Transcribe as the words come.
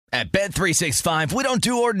At Bet365, we don't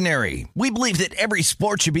do ordinary. We believe that every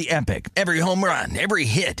sport should be epic. Every home run, every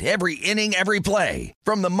hit, every inning, every play.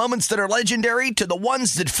 From the moments that are legendary to the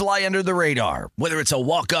ones that fly under the radar. Whether it's a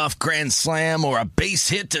walk-off grand slam or a base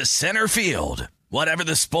hit to center field. Whatever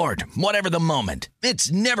the sport, whatever the moment.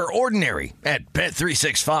 It's never ordinary at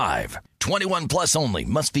Bet365. 21 plus only.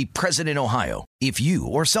 Must be present in Ohio. If you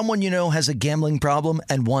or someone you know has a gambling problem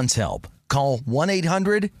and wants help, call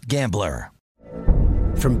 1-800-GAMBLER.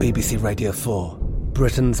 From BBC Radio 4,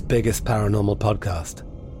 Britain's biggest paranormal podcast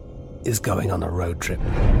is going on a road trip.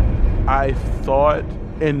 I thought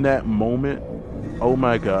in that moment, oh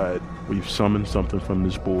my God, we've summoned something from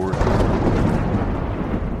this board.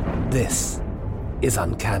 This is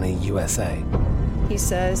Uncanny USA. He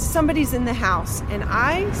says, somebody's in the house, and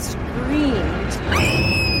I screamed.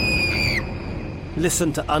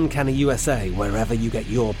 Listen to Uncanny USA wherever you get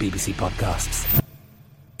your BBC podcasts,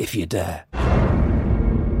 if you dare.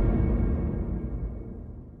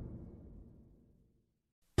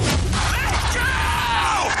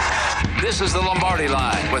 This is the Lombardi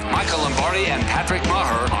Line with Michael Lombardi and Patrick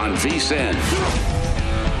Maher on VSiN.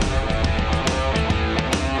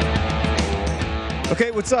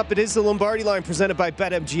 Okay, what's up? It is the Lombardi Line presented by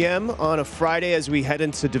BetMGM on a Friday as we head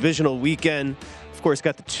into divisional weekend. Of course,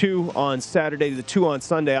 got the 2 on Saturday, the 2 on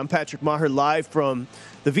Sunday. I'm Patrick Maher, live from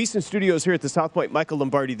the VSiN studios here at the South Point. Michael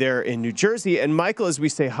Lombardi there in New Jersey. And Michael, as we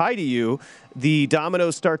say hi to you, the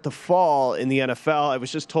dominoes start to fall in the NFL. I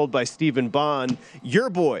was just told by Stephen Bond,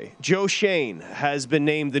 your boy, Joe Schoen, has been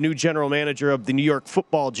named the new general manager of the New York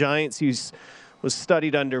Football Giants. He's was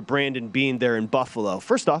studied under Brandon Beane there in Buffalo.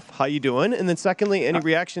 First off, how you doing? And then secondly, any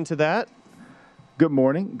reaction to that? Good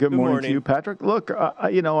morning. Good morning to you, Patrick. Look,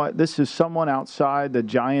 this is someone outside the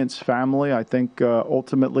Giants family. I think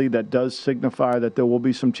ultimately that does signify that there will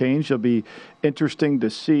be some change. It'll be interesting to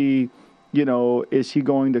see, is he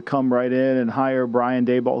going to come right in and hire Brian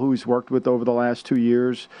Daboll, who he's worked with over the last 2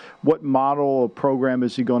 years? What model of program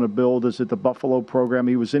is he going to build? Is it the Buffalo program?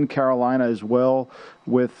 He was in Carolina as well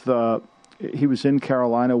with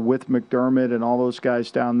McDermott and all those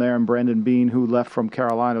guys down there, and Brandon Beane, who left from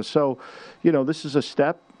Carolina. So, this is a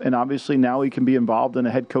step, and obviously now he can be involved in the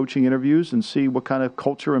head coaching interviews and see what kind of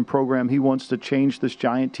culture and program he wants to change this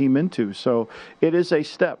Giant team into. So it is a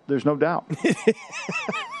step. There's no doubt.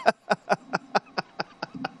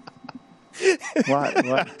 What?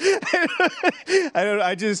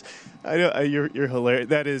 You're hilarious.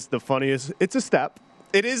 That is the funniest. It's a step.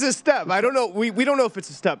 It is a step. I don't know. We don't know if it's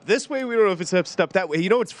a step this way. We don't know if it's a step that way. You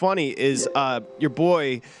know what's funny is your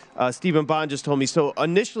boy, Stephen Bond, just told me. So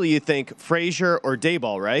initially you think Frazier or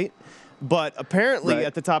Daboll, right? But apparently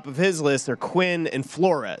at the top of his list are Quinn and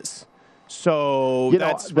Flores. So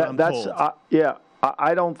that's what I'm told.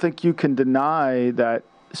 I don't think you can deny that.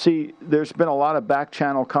 See, there's been a lot of back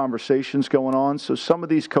channel conversations going on. So some of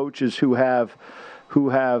these coaches who have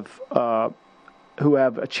a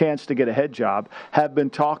chance to get a head job have been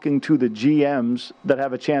talking to the GMs that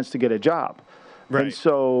have a chance to get a job. Right. And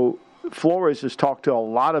so Flores has talked to a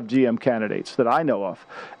lot of GM candidates that I know of.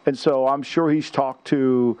 And so I'm sure he's talked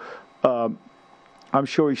to Joe,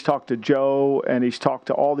 and he's talked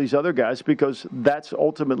to all these other guys, because that's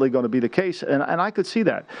ultimately going to be the case. And I could see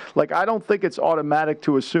that. Like, I don't think it's automatic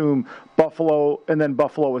to assume Buffalo and then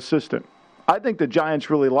Buffalo assistant. I think the Giants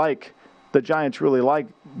really like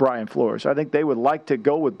Brian Flores. I think they would like to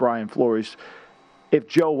go with Brian Flores if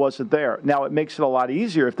Joe wasn't there. Now, it makes it a lot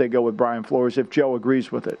easier if they go with Brian Flores if Joe agrees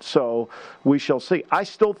with it. So we shall see. I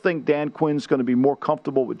still think Dan Quinn's going to be more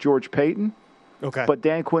comfortable with George Payton. Okay. But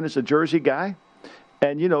Dan Quinn is a Jersey guy.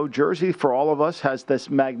 And, Jersey, for all of us, has this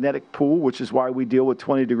magnetic pool, which is why we deal with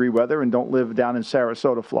 20-degree weather and don't live down in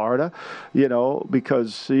Sarasota, Florida,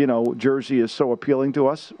 because, Jersey is so appealing to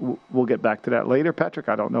us. We'll get back to that later, Patrick.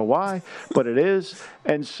 I don't know why, but it is.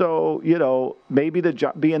 And so, maybe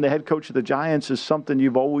being the head coach of the Giants is something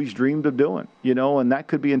you've always dreamed of doing, and that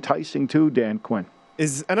could be enticing to Dan Quinn.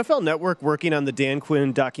 Is NFL Network working on the Dan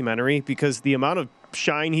Quinn documentary? Because the amount of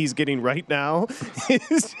shine he's getting right now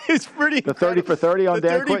is pretty. The 30 for 30 on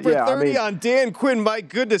Dan Quinn? The 30 for 30 on Dan Quinn. My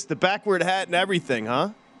goodness, the backward hat and everything,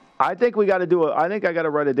 huh? I think we got to I think I got to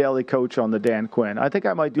write a daily coach on the Dan Quinn. I think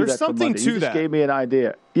I might do that for Monday. There's something to that. You just gave me an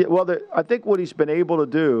idea. Yeah, well, I think what he's been able to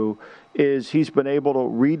do is he's been able to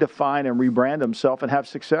redefine and rebrand himself and have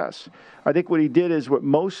success. I think what he did is what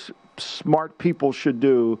most smart people should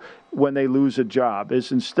do when they lose a job,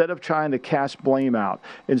 is instead of trying to cast blame out,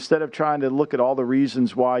 instead of trying to look at all the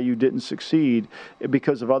reasons why you didn't succeed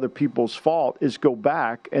because of other people's fault, is go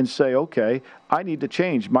back and say, okay, I need to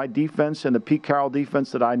change. My defense and the Pete Carroll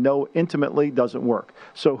defense that I know intimately doesn't work.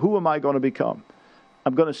 So who am I going to become?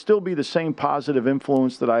 I'm going to still be the same positive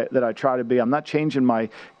influence that I try to be. I'm not changing my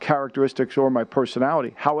characteristics or my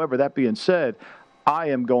personality. However, that being said, I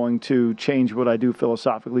am going to change what I do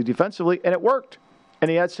philosophically, defensively, and it worked, and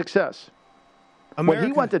he had success. When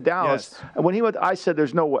he went to Dallas, yes. I said,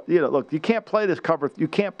 "There's no way. Look, you can't play this cover. You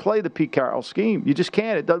can't play the Pete Carroll scheme. You just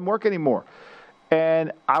can't. It doesn't work anymore."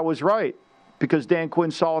 And I was right because Dan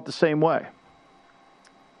Quinn saw it the same way.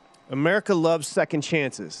 America loves second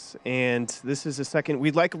chances, and this is a second.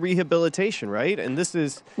 We'd like rehabilitation, right? And this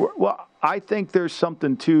is well. I think there's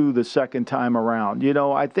something to the second time around.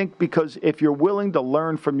 I think because if you're willing to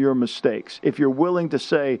learn from your mistakes, if you're willing to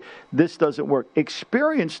say this doesn't work,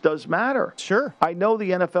 experience does matter. Sure. I know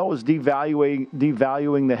the NFL is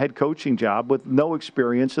devaluing the head coaching job with no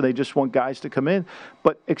experience, and they just want guys to come in.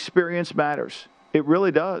 But experience matters. It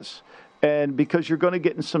really does. And because you're going to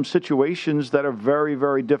get in some situations that are very,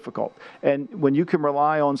 very difficult. And when you can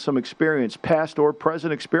rely on some experience, past or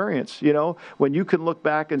present experience, when you can look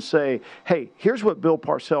back and say, hey, here's what Bill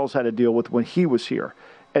Parcells had to deal with when he was here.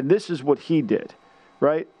 And this is what he did,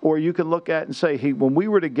 right? Or you can look at and say, hey, when we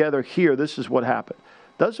were together here, this is what happened.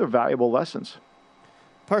 Those are valuable lessons.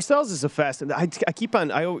 Parcells is a fascinating. I keep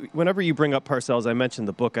on. Whenever you bring up Parcells, I mentioned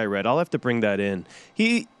the book I read. I'll have to bring that in.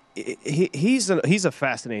 He's a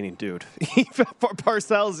fascinating dude.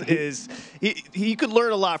 Parcells is you could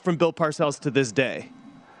learn a lot from Bill Parcells to this day.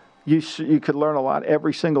 You could learn a lot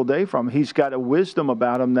every single day from him. He's got a wisdom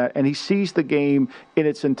about him and he sees the game in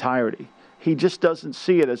its entirety. He just doesn't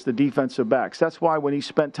see it as the defensive backs. That's why when he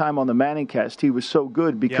spent time on the Manningcast, he was so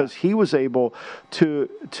good because he was able to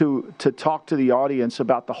talk to the audience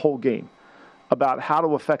about the whole game, about how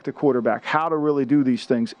to affect a quarterback, how to really do these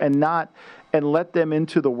things, and let them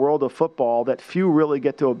into the world of football that few really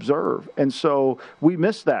get to observe. And so we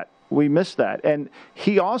miss that. And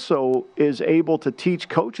he also is able to teach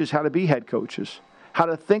coaches how to be head coaches, how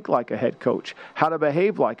to think like a head coach, how to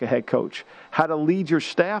behave like a head coach, how to lead your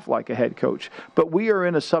staff like a head coach. But we are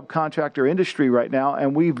in a subcontractor industry right now,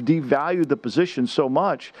 and we've devalued the position so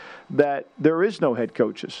much that there is no head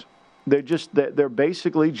coaches. They're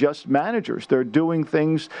basically just managers. They're doing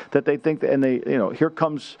things that they think that, and here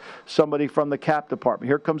comes somebody from the cap department.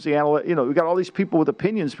 Here comes the analyst. We got all these people with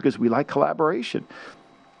opinions because we like collaboration.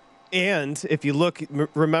 And if you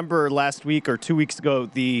remember last week or 2 weeks ago,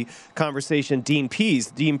 the conversation Dean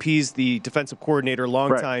Pease, the defensive coordinator,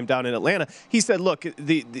 long time down in Atlanta, he said, look,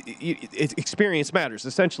 the experience matters,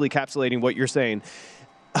 essentially encapsulating what you're saying.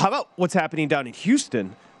 How about what's happening down in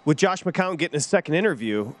Houston? With Josh McCown getting a second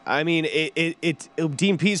interview, I mean,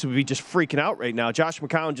 Dean Pease would be just freaking out right now. Josh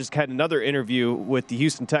McCown just had another interview with the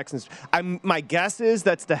Houston Texans. My guess is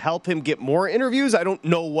that's to help him get more interviews. I don't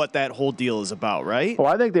know what that whole deal is about, right? Well,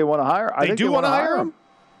 I think they want to hire. They do want to hire him?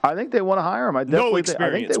 I think they want to hire him. No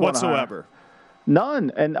experience whatsoever.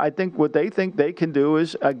 None. And I think what they think they can do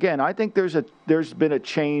is, again, I think there's been a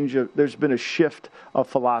change, there's been a shift of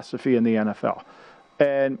philosophy in the NFL.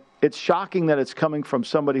 And it's shocking that it's coming from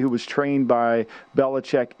somebody who was trained by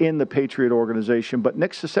Belichick in the Patriot organization. But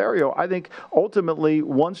Nick Caserio, I think, ultimately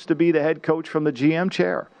wants to be the head coach from the GM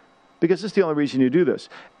chair because it's the only reason you do this.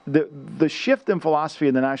 The shift in philosophy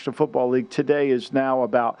in the National Football League today is now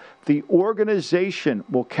about the organization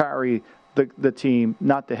will carry the team,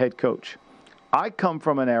 not the head coach. I come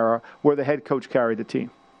from an era where the head coach carried the team.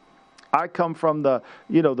 I come from the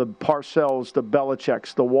Parcells, the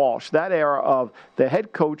Belichicks, the Walsh, that era of the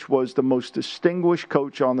head coach was the most distinguished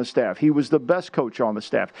coach on the staff. He was the best coach on the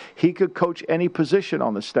staff. He could coach any position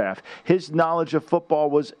on the staff. His knowledge of football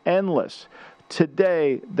was endless.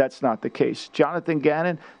 Today, that's not the case. Jonathan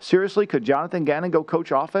Gannon, seriously, could Jonathan Gannon go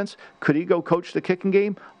coach offense? Could he go coach the kicking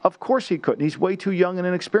game? Of course he couldn't. He's way too young and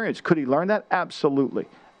inexperienced. Could he learn that? Absolutely.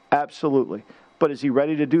 Absolutely. But is he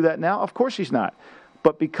ready to do that now? Of course he's not.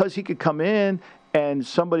 But because he could come in and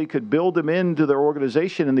somebody could build him into their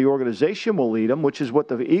organization and the organization will lead him, which is what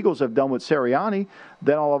the Eagles have done with Sirianni,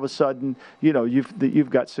 then all of a sudden, you've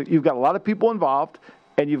got a lot of people involved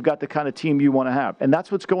and you've got the kind of team you want to have. And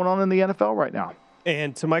that's what's going on in the NFL right now.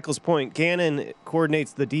 And to Michael's point, Gannon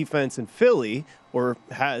coordinates the defense in Philly, or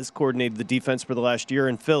has coordinated the defense for the last year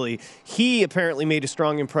in Philly. He apparently made a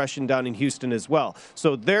strong impression down in Houston as well.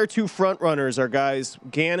 So their two front runners are guys,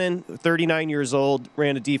 Gannon, 39 years old,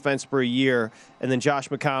 ran a defense for a year, and then Josh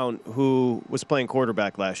McCown, who was playing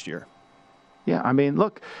quarterback last year. Yeah, I mean,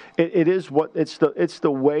 look, it's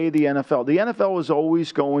the way the NFL is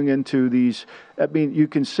always going into these. I mean, you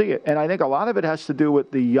can see it, and I think a lot of it has to do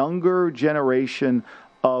with the younger generation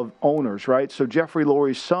of owners, right? So Jeffrey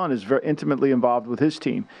Lurie's son is very intimately involved with his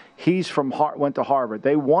team. He's went to Harvard.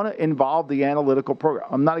 They want to involve the analytical program.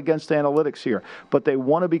 I'm not against analytics here, but they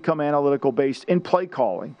want to become analytical based in play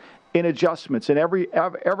calling, in adjustments, in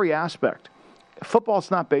every aspect.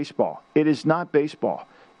 Football's not baseball. It is not baseball.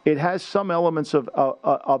 It has some elements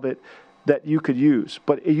of it that you could use,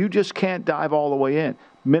 but you just can't dive all the way in.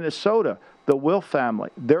 Minnesota, the Wilf family,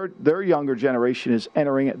 their younger generation is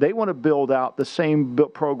entering it. They want to build out the same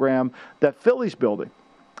program that Philly's building.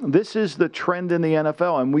 This is the trend in the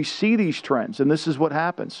NFL, and we see these trends, and this is what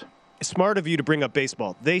happens. Smart of you to bring up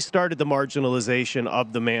baseball. They started the marginalization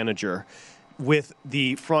of the manager with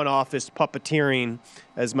the front office puppeteering,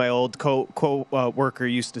 as my old co-worker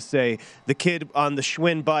used to say, the kid on the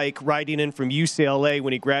Schwinn bike riding in from UCLA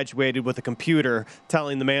when he graduated with a computer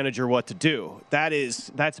telling the manager what to do.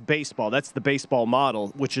 That's baseball. That's the baseball model,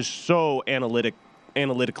 which is so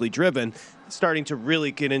analytically driven, starting to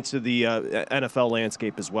really get into the NFL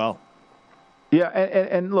landscape as well. Yeah,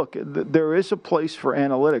 and look, there is a place for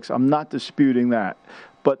analytics. I'm not disputing that.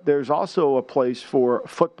 But there's also a place for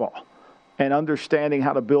football and understanding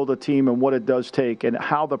how to build a team and what it does take and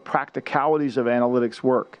how the practicalities of analytics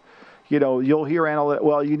work. You know, you'll hear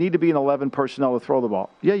well, you need to be an 11 personnel to throw the ball.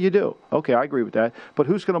 Yeah, you do. Okay, I agree with that. But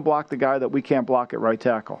who's going to block the guy that we can't block at right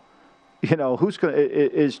tackle? You know,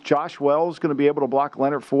 is Josh Wells going to be able to block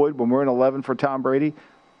Leonard Floyd when we're in 11 for Tom Brady?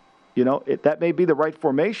 You know, that may be the right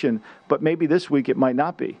formation, but maybe this week it might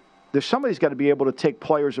not be. Somebody's got to be able to take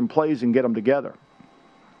players and plays and get them together.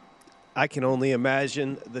 I can only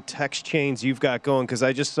imagine the text chains you've got going, because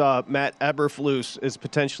I just saw Matt Eberflus is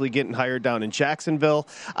potentially getting hired down in Jacksonville.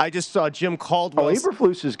 I just saw Jim Caldwell. Oh,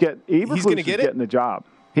 Eberflus is getting the job.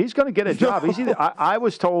 He's going to get a job. No. I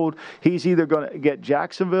was told he's either going to get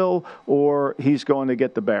Jacksonville or he's going to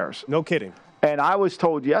get the Bears. No kidding. And I was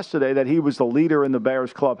told yesterday that he was the leader in the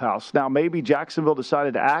Bears clubhouse. Now, maybe Jacksonville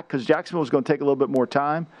decided to act because Jacksonville was going to take a little bit more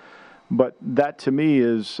time. But that, to me,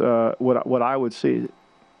 is what I would see.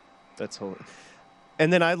 That's hilarious.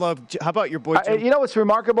 And then how about your boy Jim? You know what's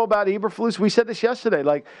remarkable about Eberflus? We said this yesterday.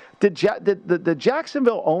 Like, did the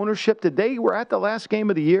Jacksonville ownership, they were at the last game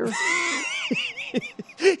of the year?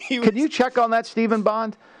 Can you check on that, Stephen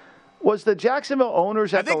Bond? Was the Jacksonville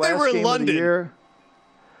owners at the last game of the year?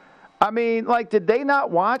 I mean, like, did they not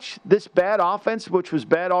watch this bad offense, which was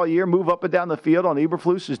bad all year, move up and down the field on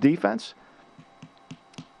Eberflus's defense?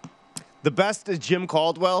 The best, as Jim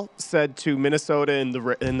Caldwell said to Minnesota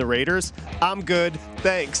and the Raiders, I'm good,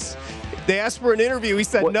 thanks. They asked for an interview. He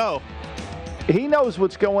said no. He knows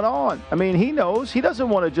what's going on. I mean, he knows. He doesn't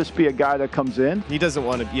want to just be a guy that comes in. He doesn't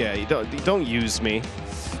want to. Yeah, don't use me.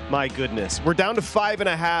 My goodness. We're down to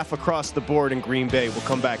 5.5 across the board in Green Bay. We'll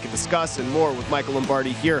come back and discuss and more with Michael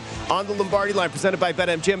Lombardi here on the Lombardi Line, presented by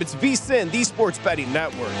BetMGM. It's VSiN, the Sports Betting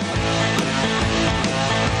Network.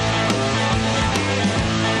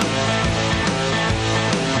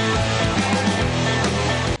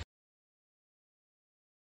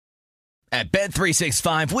 At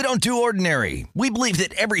Bet365, we don't do ordinary. We believe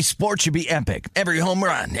that every sport should be epic. Every home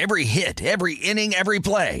run, every hit, every inning, every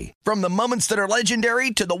play. From the moments that are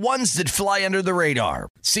legendary to the ones that fly under the radar.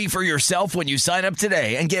 See for yourself when you sign up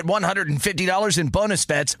today and get $150 in bonus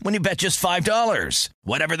bets when you bet just $5.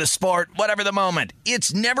 Whatever the sport, whatever the moment,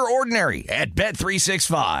 it's never ordinary at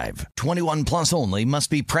Bet365. 21 plus only. Must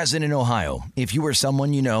be present in Ohio. If you or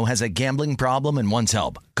someone you know has a gambling problem and wants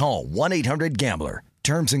help, call 1-800-GAMBLER.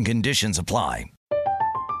 Terms and conditions apply.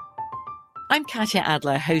 I'm Katya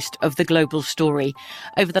Adler, host of The Global Story.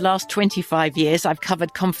 Over the last 25 years, I've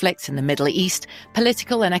covered conflicts in the Middle East,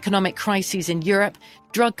 political and economic crises in Europe,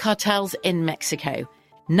 drug cartels in Mexico.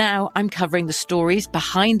 Now I'm covering the stories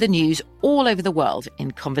behind the news all over the world in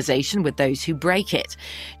conversation with those who break it.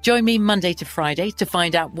 Join me Monday to Friday to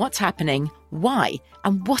find out what's happening, why,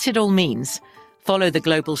 and what it all means. Follow The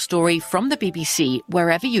Global Story from the BBC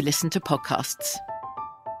wherever you listen to podcasts.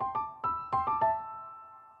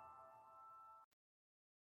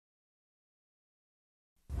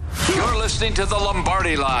 You're listening to the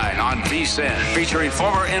Lombardi Line on VSiN, featuring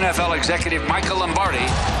former NFL executive Michael Lombardi.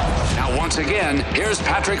 Now, once again, here's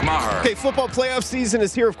Patrick Maher. Okay, football playoff season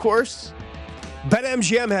is here, of course.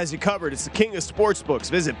 BetMGM has you covered. It's the king of sportsbooks.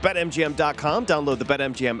 Visit BetMGM.com, download the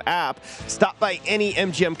BetMGM app, stop by any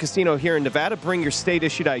MGM casino here in Nevada, bring your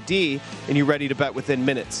state-issued ID, and you're ready to bet within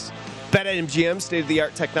minutes. BetMGM,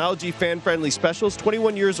 state-of-the-art technology, fan-friendly specials,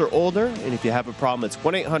 21 years or older, and if you have a problem, it's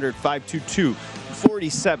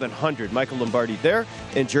 1-800-522-4700. Michael Lombardi there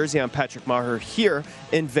in Jersey. I'm Patrick Maher here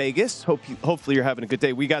in Vegas. Hopefully you're having a good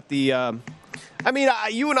day. We got the I mean,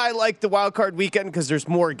 you and I like the wild card weekend because there's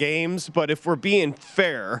more games. But if we're being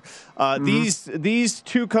fair, these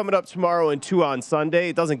two coming up tomorrow and two on Sunday,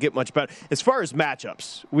 it doesn't get much better. As far as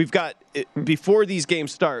matchups, we've got before these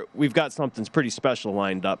games start, we've got something pretty special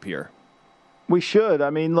lined up here. We should.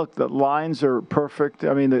 I mean, look, the lines are perfect.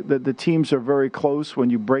 I mean, the teams are very close when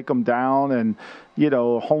you break them down. And,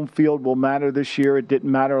 home field will matter this year. It didn't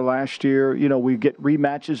matter last year. We get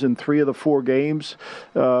rematches in 3 of the 4 games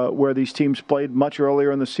where these teams played much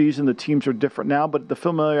earlier in the season. The teams are different now, but the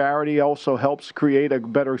familiarity also helps create a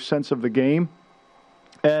better sense of the game.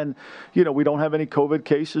 And, we don't have any COVID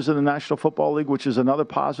cases in the National Football League, which is another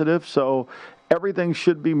positive. So everything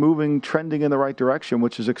should be trending in the right direction,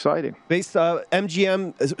 which is exciting.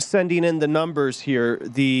 MGM sending in the numbers here,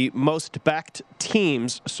 the most backed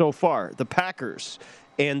teams so far, the Packers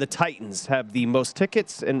and the Titans have the most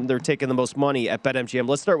tickets, and they're taking the most money at BetMGM.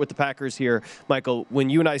 Let's start with the Packers here, Michael.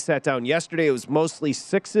 When you and I sat down yesterday, it was mostly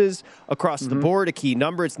 6s across the board, a key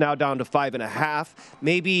number. It's now down to 5.5.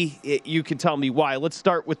 Maybe you can tell me why. Let's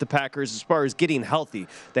start with the Packers as far as getting healthy.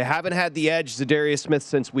 They haven't had the edge, Zadarius Smith,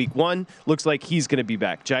 since week 1. Looks like he's going to be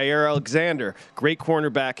back. Jair Alexander, great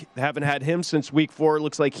cornerback. Haven't had him since week 4.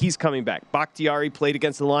 Looks like he's coming back. Bakhtiari played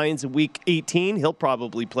against the Lions in week 18. He'll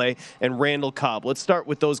probably play. And Randall Cobb. Let's start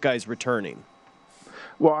with those guys returning.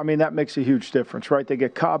 Well, I mean, that makes a huge difference, right? They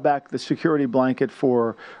get Cobb back, the security blanket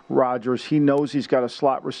for Rodgers. He knows he's got a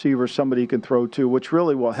slot receiver, somebody he can throw to, which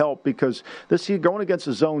really will help because you're going against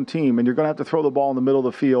a zone team, and you're going to have to throw the ball in the middle of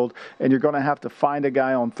the field, and you're going to have to find a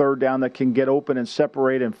guy on third down that can get open and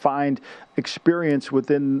separate and find experience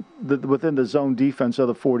within the zone defense of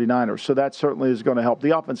the 49ers. So that certainly is going to help.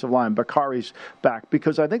 The offensive line, Bakari's back,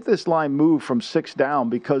 because I think this line moved from 6 down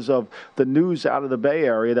because of the news out of the Bay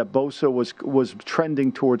Area that Bosa was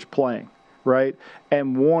trending towards playing, right?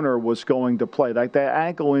 And Warner was going to play. Like, that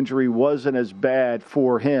ankle injury wasn't as bad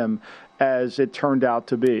for him as it turned out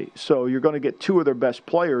to be. So you're going to get 2 of their best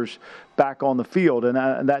players back on the field,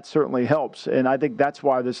 and that certainly helps. And I think that's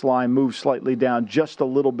why this line moved slightly down just a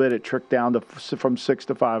little bit. It tricked down from 6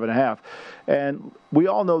 to 5.5. And we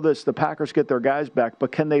all know this, the Packers get their guys back,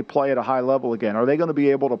 but can they play at a high level again? Are they going to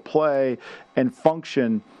be able to play and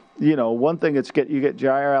function? One thing you get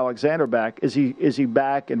Jair Alexander back. Is he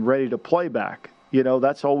back and ready to play back?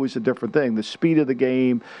 That's always a different thing. The speed of the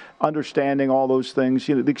game, understanding all those things.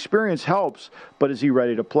 The experience helps, but is he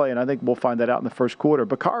ready to play? And I think we'll find that out in the first quarter.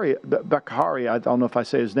 Bakari, I don't know if I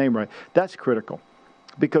say his name right. That's critical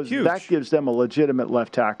because that gives them a legitimate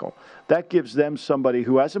left tackle. That gives them somebody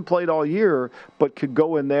who hasn't played all year but could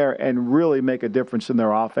go in there and really make a difference in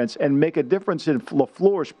their offense and make a difference in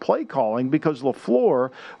LaFleur's play calling because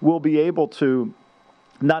LaFleur will be able to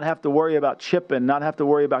not have to worry about chipping, not have to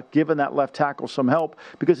worry about giving that left tackle some help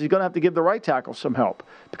because he's going to have to give the right tackle some help.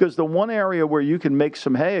 Because the one area where you can make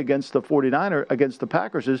some hay against the against the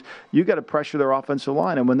Packers is you got to pressure their offensive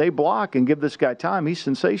line. And when they block and give this guy time, he's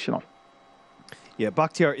sensational. Yeah,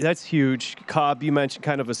 Bakhtiari, that's huge. Cobb, you mentioned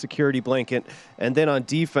kind of a security blanket. And then on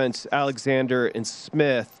defense, Alexander and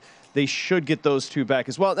Smith, they should get those 2 back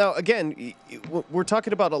as well. Now, again, we're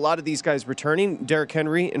talking about a lot of these guys returning, Derrick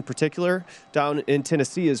Henry in particular, down in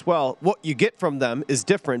Tennessee as well. What you get from them is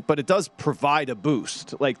different, but it does provide a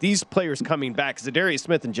boost. Like, these players coming back, Zadarius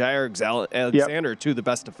Smith and Jair Alexander are 2 of the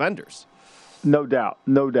best defenders. No doubt.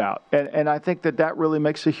 And I think that really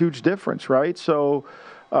makes a huge difference, right? So,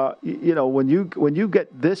 when you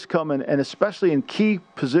get this coming, and especially in key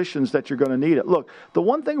positions that you're going to need it. Look, the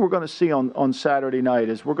one thing we're going to see on Saturday night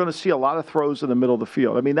is we're going to see a lot of throws in the middle of the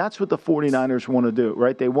field. I mean, that's what the 49ers want to do,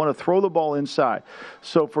 right? They want to throw the ball inside.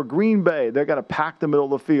 So for Green Bay, they've got to pack the middle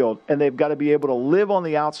of the field, and they've got to be able to live on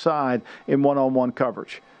the outside in one-on-one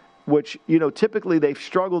coverage, which, typically they've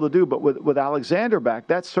struggled to do. But with Alexander back,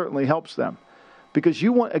 that certainly helps them. Because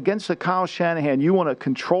you want, against the Kyle Shanahan, you want to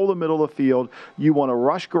control the middle of the field, you want to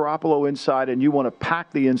rush Garoppolo inside, and you want to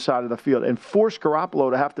pack the inside of the field and force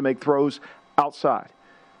Garoppolo to have to make throws outside.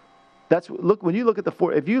 When you look at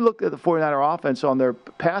if you look at the 49er offense on their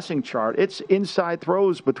passing chart, it's inside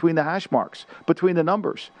throws between the hash marks, between the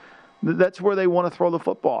numbers. That's where they want to throw the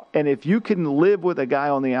football. And if you can live with a guy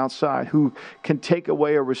on the outside who can take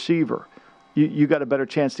away a receiver, you got a better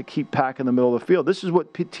chance to keep packing the middle of the field. This is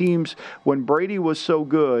what teams, when Brady was so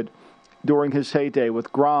good during his heyday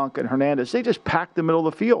with Gronk and Hernandez, they just packed the middle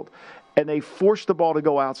of the field, and they forced the ball to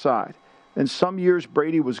go outside. And some years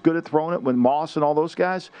Brady was good at throwing it with Moss and all those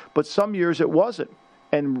guys, but some years it wasn't.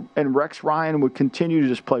 And Rex Ryan would continue to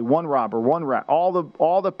just play one robber, one rat, all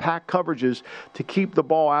the pack coverages to keep the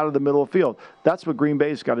ball out of the middle of the field. That's what Green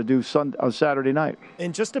Bay's got to do on Saturday night.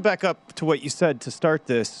 And just to back up to what you said to start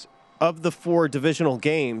this, of the 4 divisional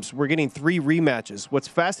games, we're getting 3 rematches. What's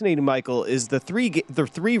fascinating, Michael, is the three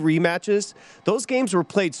rematches. Those games were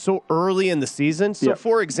played so early in the season. So,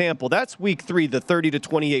 for example, that's week 3, the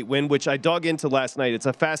 30-28 win, which I dug into last night. It's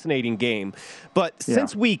a fascinating game. But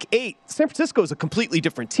since week 8, San Francisco is a completely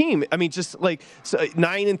different team. I mean, just like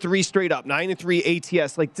 9-3 straight up, 9-3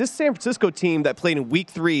 ATS. Like this San Francisco team that played in week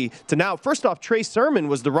 3 to now, first off, Trey Sermon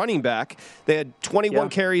was the running back. They had 21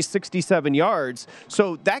 carries, 67 yards.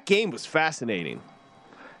 So that game was fascinating.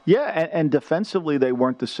 Yeah, and defensively they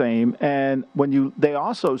weren't the same. And they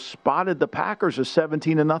also spotted the Packers a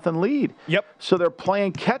 17-0 lead. Yep. So they're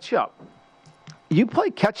playing catch up. You play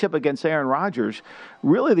catch up against Aaron Rodgers.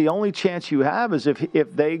 Really, the only chance you have is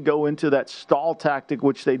if they go into that stall tactic,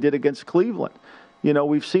 which they did against Cleveland. You know,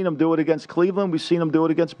 we've seen them do it against Cleveland. We've seen them do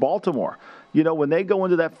it against Baltimore. You know, when they go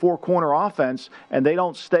into that 4-corner offense and they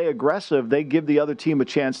don't stay aggressive, they give the other team a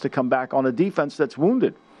chance to come back on a defense that's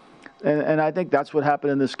wounded. And I think that's what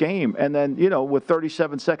happened in this game. And then, you know, with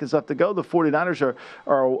 37 seconds left to go, the 49ers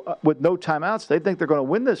are with no timeouts. They think they're going to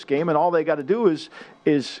win this game, and all they got to do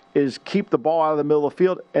is keep the ball out of the middle of the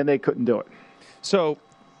field, and they couldn't do it. So,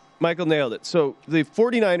 Michael nailed it. So, the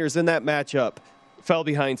 49ers in that matchup fell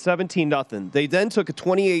behind 17-0. They then took a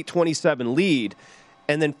 28-27 lead,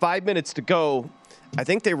 and then 5 minutes to go, I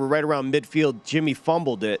think they were right around midfield. Jimmy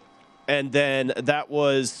fumbled it. And then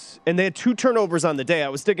and they had 2 turnovers on the day. I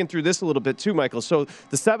was digging through this a little bit too, Michael. So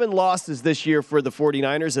the 7 losses this year for the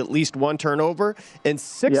 49ers, at least 1 turnover. And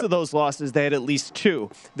 6 of those losses, they had at least 2.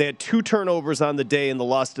 They had 2 turnovers on the day in the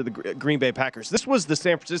loss to the Green Bay Packers. This was the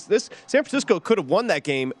San Francisco could have won that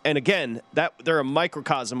game. And again, they're a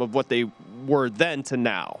microcosm of what they were then to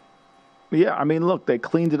now. Yeah, I mean, look, they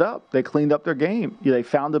cleaned it up. They cleaned up their game. They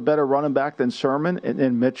found a better running back than Sermon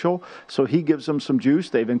and Mitchell, so he gives them some juice.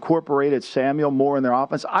 They've incorporated Samuel more in their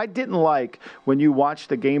offense. I didn't like when you watched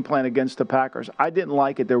the game plan against the Packers. I didn't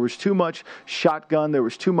like it. There was too much shotgun. There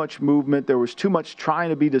was too much movement. There was too much trying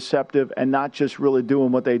to be deceptive and not just really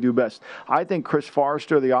doing what they do best. I think Chris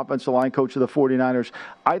Forrester, the offensive line coach of the 49ers,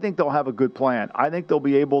 I think they'll have a good plan. I think they'll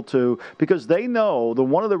be able to, because they know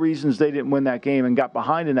one of the reasons they didn't win that game and got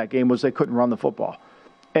behind in that game was they couldn't run the football.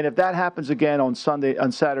 And if that happens again on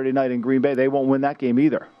Saturday night in Green Bay, they won't win that game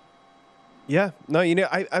either. Yeah. No, you know,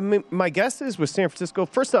 I mean, my guess is with San Francisco,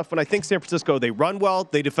 first off, when I think San Francisco, they run well,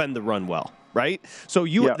 they defend the run well, right? So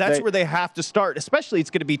where they have to start, especially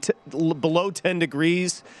it's going to be below 10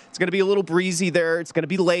 degrees. It's going to be a little breezy there. It's going to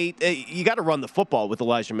be late. You got to run the football with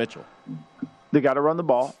Elijah Mitchell. They got to run the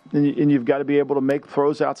ball, and you've got to be able to make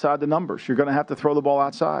throws outside the numbers. You're going to have to throw the ball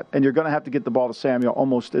outside, and you're going to have to get the ball to Samuel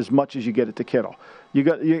almost as much as you get it to Kittle.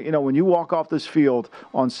 You know, when you walk off this field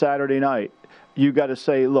on Saturday night, you got to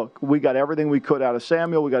say, look, we got everything we could out of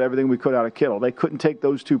Samuel. We got everything we could out of Kittle. They couldn't take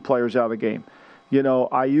those 2 players out of the game. You know,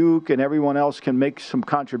 Ayuk and everyone else can make some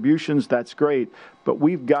contributions. That's great, but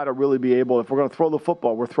we've got to really be able, if we're going to throw the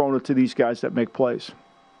football, we're throwing it to these guys that make plays.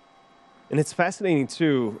 And it's fascinating,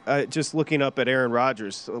 too, just looking up at Aaron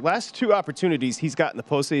Rodgers. The last 2 opportunities he's got in the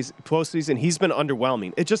postseason, he's been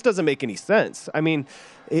underwhelming. It just doesn't make any sense. I mean,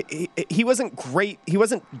 he wasn't great. He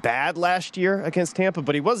wasn't bad last year against Tampa,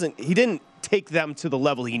 but he didn't take them to the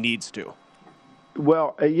level he needs to.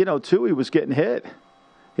 Well, you know, too, he was getting hit.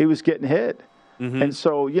 Mm-hmm. And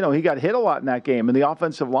so, you know, he got hit a lot in that game, and the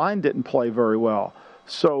offensive line didn't play very well.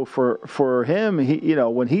 So for him, you know,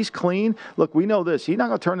 when he's clean, look, we know this. He's not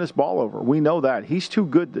going to turn this ball over. We know that. He's too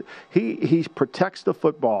good. He protects the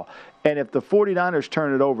football. And if the 49ers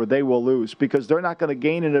turn it over, they will lose because they're not going to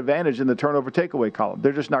gain an advantage in the turnover takeaway column.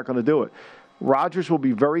 They're just not going to do it. Rodgers will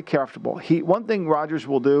be very comfortable. One thing Rodgers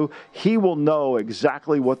will do, he will know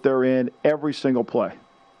exactly what they're in every single play.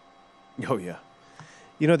 Oh, yeah.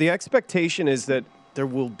 You know, the expectation is that there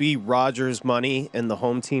will be Rodgers money and the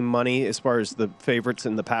home team money as far as the favorites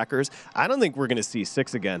and the Packers. I don't think we're going to see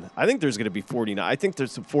 6 again. I think there's going to be 49. I think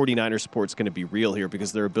there's some 49er support's going to be real here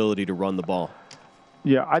because of their ability to run the ball.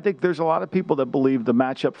 Yeah, I think there's a lot of people that believe the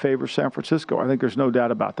matchup favors San Francisco. I think there's no doubt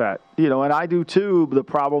about that. You know, and I do too. The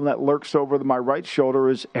problem that lurks over my right shoulder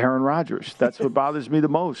is Aaron Rodgers. That's what bothers me the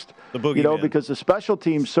most. The boogeyman. You know, because the special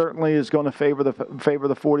team certainly is going to favor the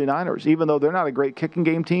 49ers. Even though they're not a great kicking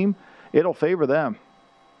game team, it'll favor them.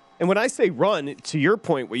 And when I say run, to your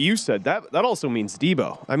point, what you said, that also means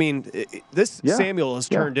Debo. I mean, Samuel has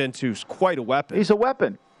turned into quite a weapon. He's a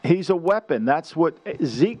weapon. He's a weapon. That's what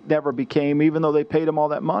Zeke never became, even though they paid him all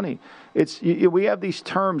that money. We have these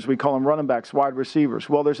terms, we call them running backs, wide receivers.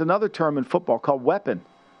 Well, there's another term in football called weapon.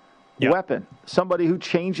 Yep. Weapon. Somebody who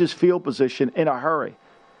changes field position in a hurry.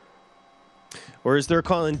 Or as they're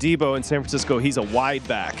calling Debo in San Francisco, he's a wide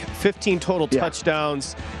back. 15 total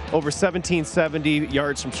touchdowns, over 1,770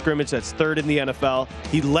 yards from scrimmage. That's third in the NFL.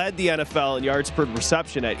 He led the NFL in yards per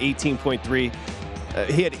reception at 18.3.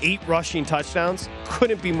 He had 8 rushing touchdowns.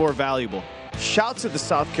 Couldn't be more valuable. Shouts to the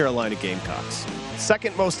South Carolina Gamecocks.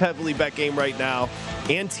 Second most heavily bet game right now.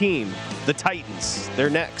 And team, the Titans. They're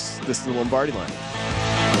next. This is the Lombardi Line.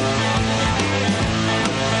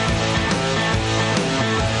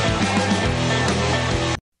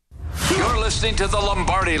 You're listening to the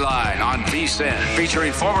Lombardi Line on VSiN,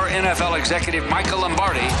 featuring former NFL executive Michael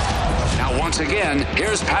Lombardi. Now, once again,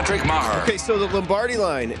 here's Patrick Maher. Okay, so the Lombardi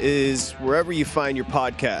Line is wherever you find your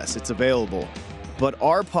podcasts. It's available. But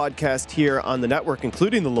our podcast here on the network,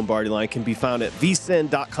 including the Lombardi Line, can be found at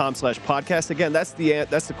vsin.com/podcast. Again, that's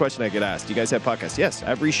the question I get asked. Do you guys have podcasts? Yes,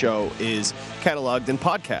 every show is cataloged in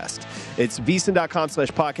podcast. It's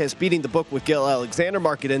vsin.com/podcast. Beating the Book with Gil Alexander,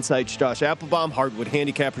 Market Insights, Josh Applebaum, Hardwood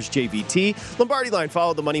Handicappers, JVT, Lombardi Line,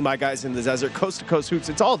 Follow the Money, My Guys in the Desert, Coast to Coast Hoops.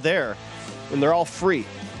 It's all there, and they're all free.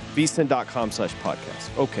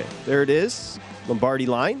 vsin.com/podcast. Okay, there it is. Lombardi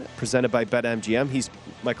Line, presented by BetMGM. He's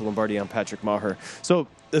Michael Lombardi. I'm Patrick Maher. So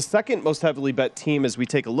the second most heavily bet team, as we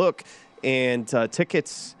take a look, and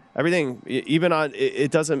tickets, everything, even on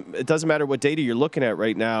it doesn't matter what data you're looking at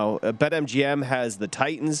right now. BetMGM has the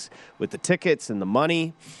Titans with the tickets and the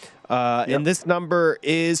money. And this number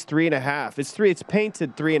is 3.5. It's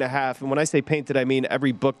painted 3.5. And when I say painted, I mean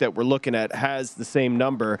every book that we're looking at has the same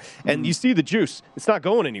number. And you see the juice. It's not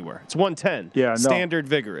going anywhere. It's 110. Yeah, standard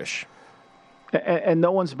vigorish. And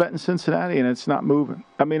no one's betting Cincinnati, and it's not moving.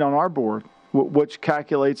 I mean, on our board, which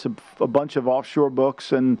calculates a bunch of offshore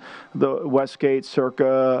books and the Westgate,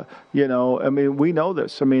 Circa, I mean, we know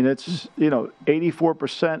this. I mean, it's,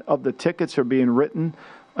 84% of the tickets are being written.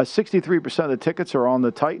 63% of the tickets are on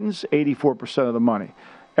the Titans, 84% of the money.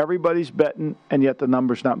 Everybody's betting, and yet the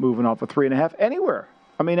number's not moving off of 3.5 anywhere.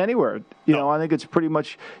 I mean, anywhere. I think it's pretty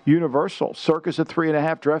much universal. Circa's at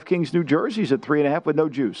 3.5. DraftKings New Jersey's at 3.5 with no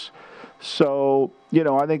juice. So,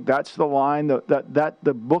 I think that's the line that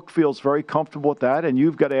the book feels very comfortable with that. And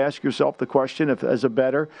you've got to ask yourself the question, if as a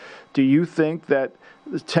bettor, do you think that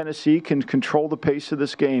Tennessee can control the pace of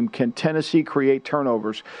this game? Can Tennessee create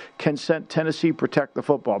turnovers? Can Tennessee protect the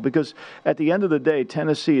football? Because at the end of the day,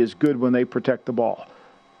 Tennessee is good when they protect the ball.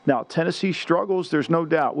 Now, Tennessee struggles, there's no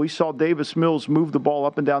doubt. We saw Davis Mills move the ball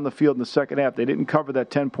up and down the field in the second half. They didn't cover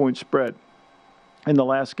that 10-point spread in the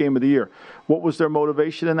last game of the year. What was their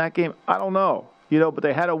motivation in that game? I don't know. But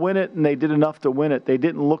they had to win it, and they did enough to win it. They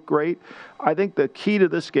didn't look great. I think the key to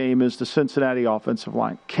this game is the Cincinnati offensive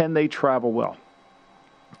line. Can they travel well?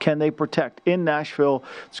 Can they protect? In Nashville,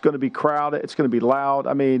 it's going to be crowded. It's going to be loud.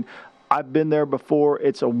 I mean, I've been there before.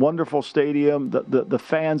 It's a wonderful stadium. The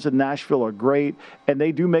fans in Nashville are great, and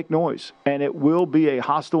they do make noise. And it will be a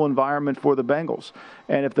hostile environment for the Bengals.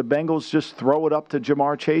 And if the Bengals just throw it up to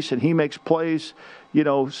Jamar Chase and he makes plays,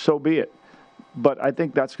 so be it. But I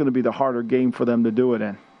think that's going to be the harder game for them to do it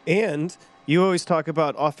in. And you always talk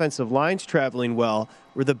about offensive lines traveling well,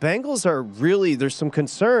 where the Bengals are really, there's some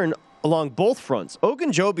concern along both fronts.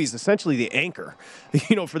 Ogunjobi is essentially the anchor,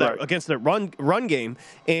 for that against the run game,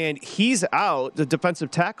 and he's out, the defensive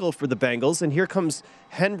tackle for the Bengals, and here comes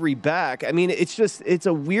Henry back. I mean, it's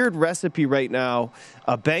a weird recipe right now.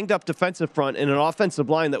 A banged up defensive front and an offensive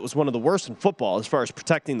line that was one of the worst in football as far as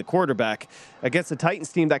protecting the quarterback against the Titans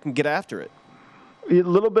team that can get after it. A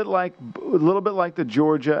little bit like the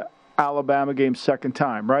Georgia-Alabama game second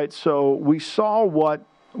time, right? So we saw what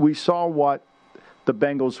the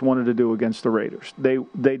Bengals wanted to do against the Raiders. They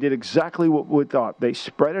did exactly what we thought. They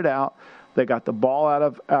spread it out. They got the ball out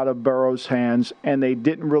of Burrow's hands, and they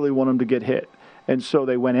didn't really want him to get hit. And so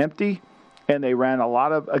they went empty, and they ran a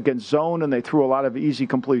lot against zone, and they threw a lot of easy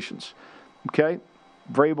completions. Okay?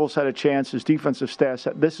 Vrabel's had a chance. His defensive staff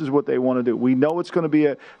said, this is what they want to do. We know it's going to be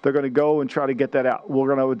they're going to go and try to get that out. We're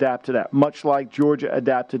going to adapt to that, much like Georgia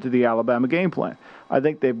adapted to the Alabama game plan. I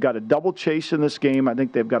think they've got to double chase in this game. I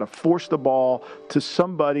think they've got to force the ball to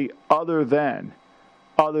somebody other than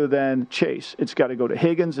Chase. It's got to go to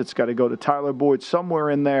Higgins. It's got to go to Tyler Boyd,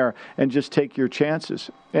 somewhere in there, and just take your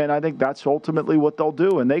chances. And I think that's ultimately what they'll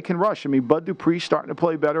do. And they can rush. I mean, Bud Dupree's starting to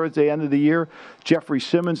play better at the end of the year. Jeffrey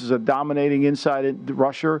Simmons is a dominating inside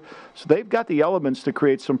rusher. So they've got the elements to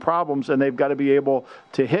create some problems, and they've got to be able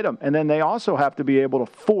to hit them. And then they also have to be able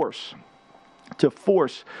to force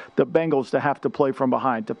the Bengals to have to play from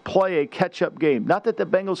behind, to play a catch-up game. Not that the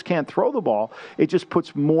Bengals can't throw the ball. It just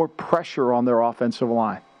puts more pressure on their offensive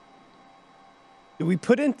line. Do we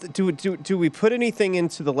put anything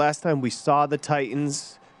into the last time we saw the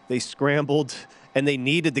Titans? They scrambled, and they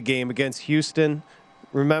needed the game against Houston.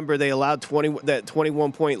 Remember, they allowed that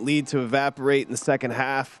 21-point lead to evaporate in the second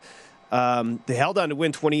half. They held on to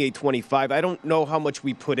win 28-25. I don't know how much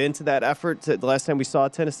we put into that effort the last time we saw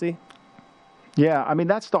Tennessee. Yeah, I mean,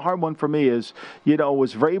 that's the hard one for me is,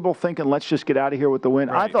 was Vrabel thinking, let's just get out of here with the win?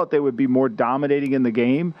 Right. I thought they would be more dominating in the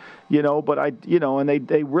game, but and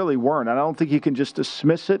they really weren't. And I don't think you can just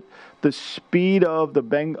dismiss it, the speed of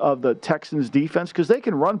the Texans defense, because they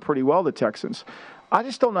can run pretty well, the Texans. I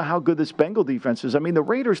just don't know how good this Bengal defense is. I mean, the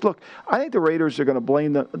Raiders, look, I think the Raiders are going to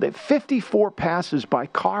blame the 54 passes by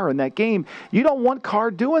Carr in that game. You don't want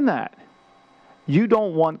Carr doing that. You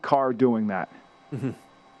don't want Carr doing that. Mm-hmm.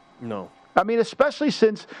 No. I mean, especially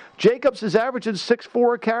since Jacobs is averaging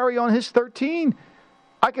 6.4 a carry on his 13.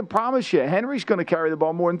 I can promise you, Henry's going to carry the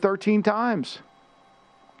ball more than 13 times.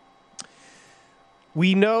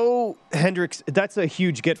 We know Hendricks, that's a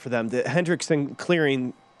huge get for them. The Hendrickson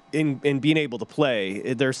clearing in being able to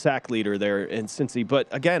play, their sack leader there in Cincy. But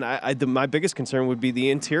again, my biggest concern would be the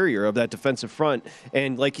interior of that defensive front.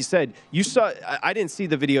 And like you said, I didn't see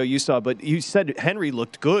the video you saw, but you said Henry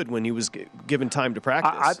looked good when he was given time to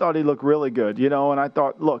practice. I thought he looked really good, and I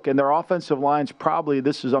thought, look, and their offensive line's probably,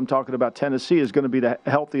 I'm talking about Tennessee, is going to be the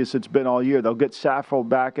healthiest it's been all year. They'll get Saffold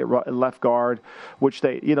back at left guard, which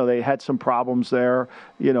they had some problems there,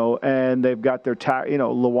 and they've got their,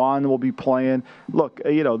 Lewan will be playing. Look,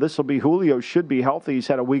 this will be Julio should be healthy. He's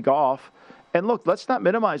had a week off. And look, let's not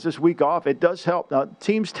minimize this week off. It does help. Now,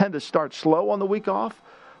 teams tend to start slow on the week off,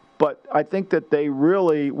 but I think that they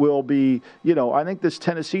really will be, I think this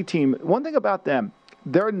Tennessee team, one thing about them,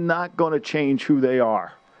 they're not going to change who they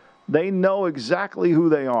are. They know exactly who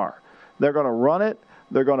they are. They're going to run it.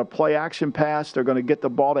 They're going to play action pass. They're going to get the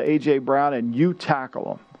ball to A.J. Brown, and you tackle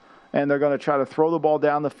them. And they're going to try to throw the ball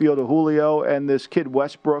down the field to Julio, and this kid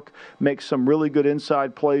Westbrook makes some really good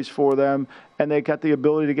inside plays for them, and they got the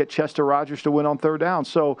ability to get Chester Rogers to win on third down.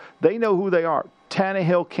 So they know who they are.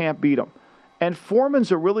 Tannehill can't beat them. And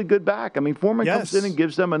Foreman's a really good back. I mean, Foreman comes in and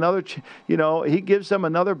gives them another, he gives them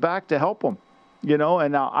another back to help them,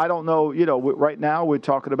 And now I don't know, right now we're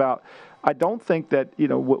talking about, I don't think that,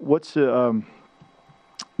 what's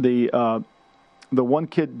the one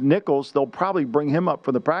kid, Nichols, they'll probably bring him up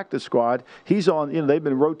for the practice squad. He's on, they've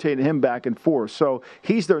been rotating him back and forth. So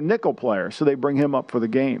he's their nickel player, so they bring him up for the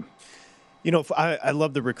game. I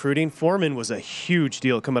love the recruiting. Foreman was a huge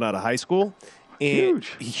deal coming out of high school. And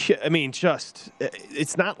huge.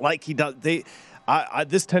 It's not like he does.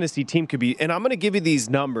 This Tennessee team could be, and I'm going to give you these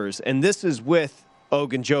numbers, and this is with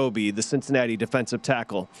Ogunjobi, the Cincinnati defensive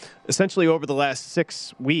tackle. Essentially, over the last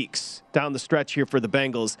 6 weeks down the stretch here for the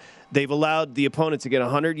Bengals, they've allowed the opponent to get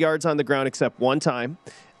 100 yards on the ground except one time.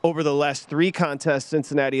 Over the last 3 contests,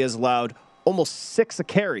 Cincinnati has allowed almost 6 a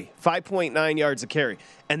carry, 5.9 yards a carry.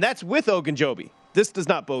 And that's with Ogunjobi. This does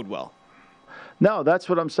not bode well. No, that's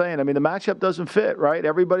what I'm saying. I mean, the matchup doesn't fit, right?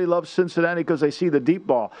 Everybody loves Cincinnati because they see the deep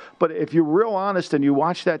ball. But if you're real honest and you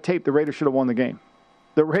watch that tape, the Raiders should have won the game.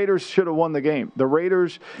 The Raiders should have won the game. The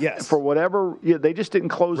Raiders, for whatever, they just didn't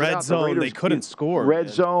close it out. Red zone, they couldn't score. Red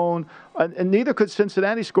zone, and neither could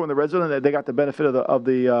Cincinnati score in the red zone. And they got the benefit of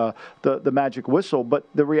the magic whistle. But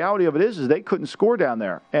the reality of it is they couldn't score down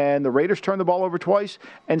there. And the Raiders turned the ball over twice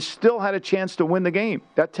and still had a chance to win the game.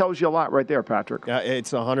 That tells you a lot right there, Patrick. Yeah,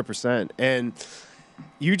 it's 100%. And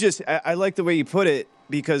I like the way you put it,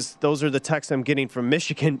 because those are the texts I'm getting from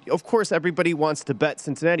Michigan. Of course, everybody wants to bet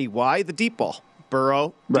Cincinnati. Why? The deep ball.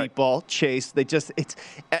 Burrow, deep ball, Chase.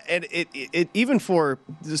 Even for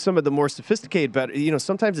some of the more sophisticated bettors,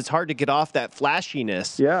 sometimes it's hard to get off that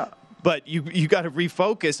flashiness. Yeah. But you got to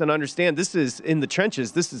refocus and understand this is in the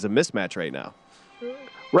trenches. This is a mismatch right now.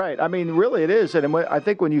 Right. I mean, really it is. And I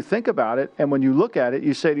think when you think about it and when you look at it,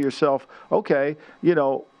 you say to yourself, okay,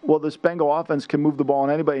 this Bengal offense can move the ball on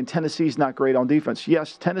anybody, and Tennessee's not great on defense.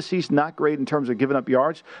 Yes, Tennessee's not great in terms of giving up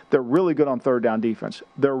yards. They're really good on third down defense.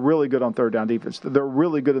 They're really good in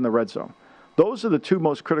the red zone. Those are the 2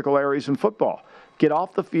 most critical areas in football. Get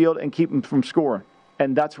off the field and keep them from scoring.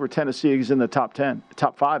 And that's where Tennessee is in the top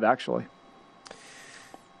 5, actually.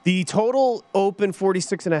 The total open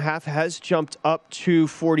 46.5 has jumped up to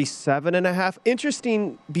 47.5.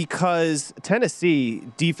 Interesting, because Tennessee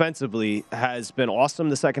defensively has been awesome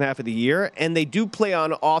the second half of the year, and they do play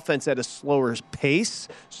on offense at a slower pace.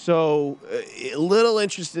 So a little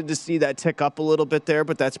interested to see that tick up a little bit there,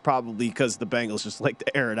 but that's probably because the Bengals just like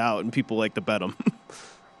to air it out and people like to bet them.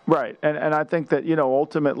 Right, and I think that,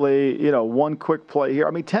 ultimately, one quick play here.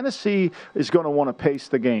 I mean, Tennessee is going to want to pace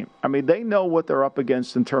the game. I mean, they know what they're up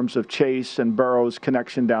against in terms of Chase and Burrow's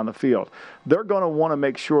connection down the field. They're going to want to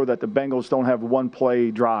make sure that the Bengals don't have one-play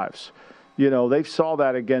drives. They saw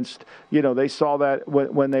that against, they saw that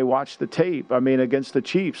when they watched the tape. I mean, against the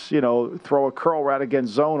Chiefs, throw a curl right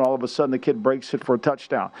against zone. All of a sudden, the kid breaks it for a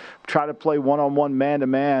touchdown. Try to play one-on-one,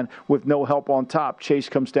 man-to-man with no help on top. Chase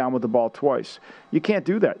comes down with the ball twice. You can't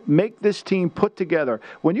do that. Make this team put together.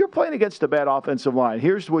 When you're playing against a bad offensive line,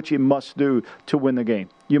 here's what you must do to win the game.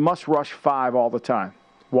 You must rush 5 all the time.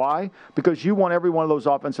 Why? Because you want every one of those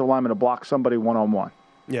offensive linemen to block somebody one-on-one.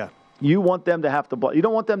 Yeah. You want them to have to block. You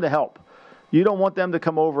don't want them to help. You don't want them to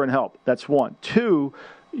come over and help. That's one. 2,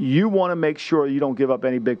 you want to make sure you don't give up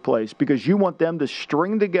any big plays because you want them to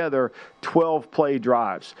string together 12-play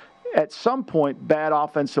drives. At some point, bad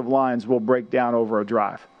offensive lines will break down over a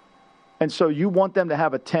drive. And so you want them to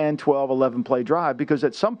have a 10, 12, 11-play drive because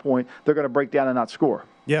at some point, they're going to break down and not score.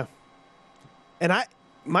 Yeah. And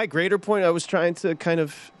my greater point I was trying to kind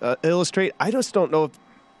of illustrate, I just don't know if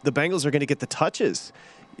the Bengals are going to get the touches.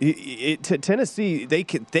 Tennessee, they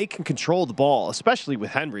can control the ball, especially with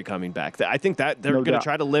Henry coming back. I think that they're going to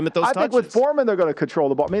try to limit those touches. I think with Foreman, they're going to control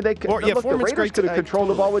the ball. I mean, the Raiders could have controlled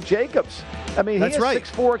the ball with Jacobs. I mean, he has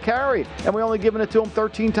 6'4" carry, and we only given it to him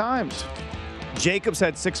 13 times. Jacobs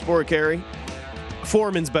had 6'4" carry.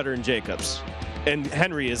 Foreman's better than Jacobs. And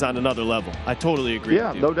Henry is on another level. I totally agree with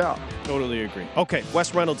you. Yeah, no doubt. Totally agree. Okay,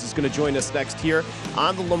 Wes Reynolds is going to join us next here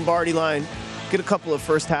on the Lombardi line. Get a couple of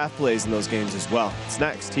first half plays in those games as well. It's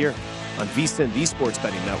next here on VSiN, the Sports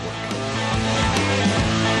Betting Network.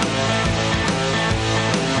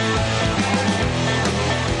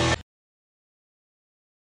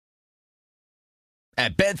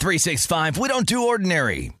 At Bet365, we don't do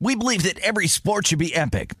ordinary. We believe that every sport should be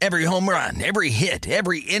epic. Every home run, every hit,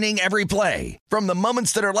 every inning, every play. From the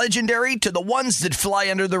moments that are legendary to the ones that fly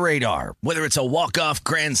under the radar. Whether it's a walk-off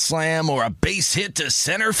grand slam or a base hit to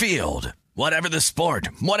center field. Whatever the sport,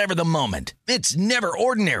 whatever the moment, it's never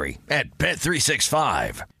ordinary at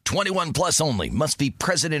Bet365. 21 plus only. Must be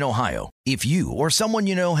present in Ohio. If you or someone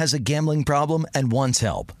you know has a gambling problem and wants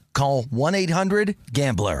help, call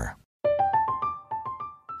 1-800-GAMBLER.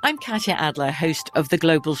 I'm Katya Adler, host of The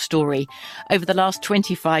Global Story. Over the last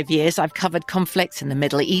 25 years, I've covered conflicts in the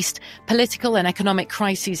Middle East, political and economic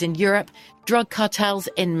crises in Europe, drug cartels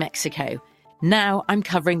in Mexico. Now I'm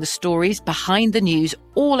covering the stories behind the news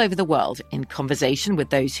all over the world in conversation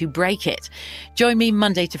with those who break it. Join me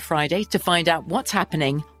Monday to Friday to find out what's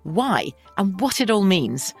happening, why, and what it all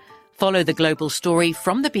means. Follow The Global Story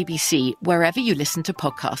from the BBC wherever you listen to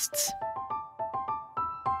podcasts.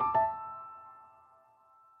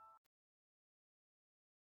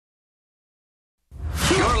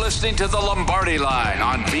 You're listening to the Lombardi Line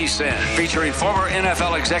on VSiN, featuring former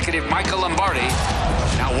NFL executive Michael Lombardi.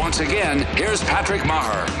 Now, once again, here's Patrick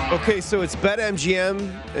Maher. Okay, so it's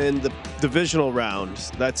BetMGM in the divisional round.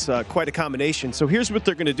 That's quite a combination. So here's what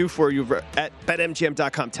they're going to do for you at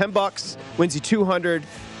BetMGM.com. $10 wins you $200.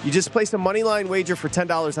 You just place a money line wager for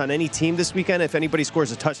 $10 on any team this weekend. If anybody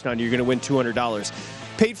scores a touchdown, you're going to win $200.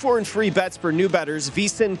 Paid for and free bets for new bettors.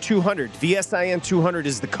 VSiN 200. VSIN 200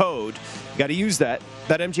 is the code. You got to use that.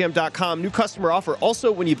 BetMGM.com. New customer offer.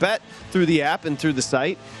 Also, when you bet through the app and through the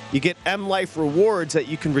site, you get M Life rewards that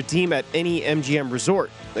you can redeem at any MGM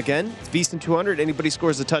resort. Again, it's VSiN 200. Anybody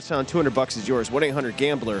scores a touchdown, $200 is yours.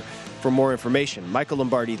 1-800-GAMBLER for more information. Michael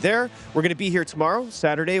Lombardi there. We're going to be here tomorrow,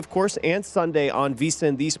 Saturday, of course, and Sunday on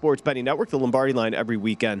VSiN, the Sports Betting Network, the Lombardi Line every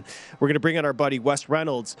weekend. We're going to bring in our buddy Wes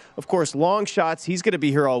Reynolds. Of course, long shots. He's going to be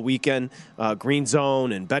here all weekend. Green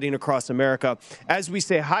Zone and Betting Across America. As we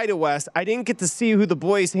say hi to Wes, I didn't get to see who the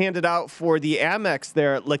boys handed out for the Amex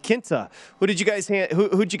there at La Quinta. Who'd you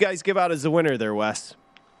guys give out as the winner there, Wes?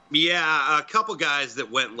 Yeah, a couple guys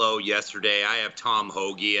that went low yesterday. I have Tom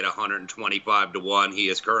Hoagie at 125-1. He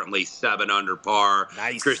is currently 7 under par.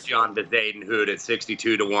 Nice. Christian Bezuidenhout at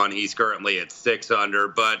 62-1. He's currently at 6 under.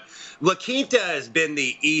 But La Quinta has been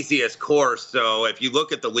the easiest course. So if you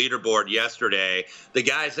look at the leaderboard yesterday, the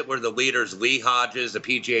guys that were the leaders, Lee Hodges, a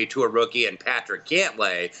PGA Tour rookie, and Patrick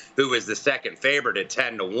Cantlay, who was the second favorite at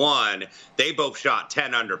 10-1, they both shot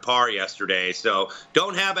 10 under par yesterday. So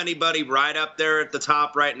don't have anybody right up there at the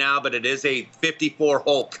top right now, but it is a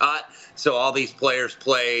 54-hole cut, so all these players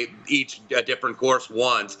play each a different course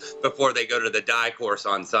once before they go to the die course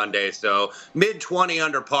on Sunday. So mid-20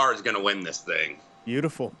 under par is going to win this thing.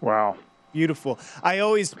 Beautiful. Wow. Beautiful.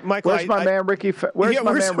 Michael. Where's my man Ricky? Where's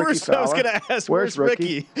my man Ricky Fowler? I was going to ask, where's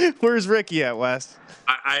Ricky? Where's Ricky at, Wes?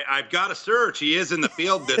 I've got to search. He is in the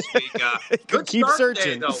field this week. Good keep start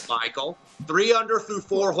searching, today, though, Michael. 3 under through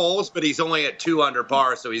 4 holes, but he's only at 2 under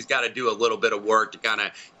par, so he's got to do a little bit of work to kind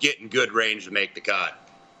of get in good range to make the cut.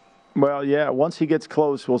 Well, yeah. Once he gets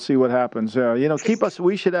close, we'll see what happens. Keep us.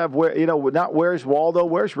 We should have not where's Waldo,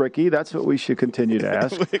 where's Ricky. That's what we should continue to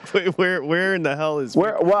ask. where in the hell is?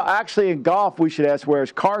 Well, actually, in golf, we should ask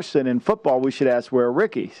where's Carson. In football, we should ask where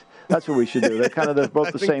Ricky's. That's what we should do. They're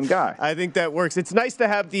both the same guy. I think that works. It's nice to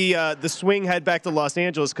have the swing head back to Los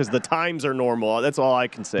Angeles because the times are normal. That's all I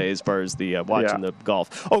can say as far as the watching the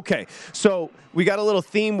golf. Okay, so we got a little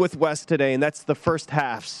theme with Wes today, and that's the first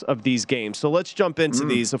halves of these games. So let's jump into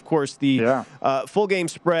these. Of course, the full game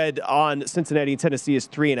spread on Cincinnati and Tennessee is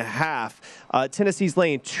 3.5. Tennessee's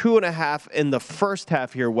laying 2.5 in the first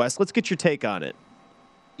half here, Wes. Let's get your take on it.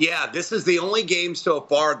 Yeah, this is the only game so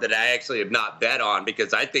far that I actually have not bet on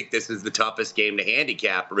because I think this is the toughest game to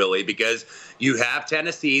handicap, really, because you have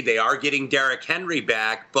Tennessee. They are getting Derrick Henry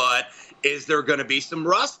back, but is there going to be some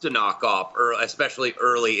rust to knock off, especially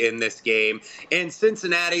early in this game? And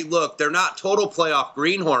Cincinnati, look, they're not total playoff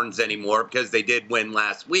greenhorns anymore because they did win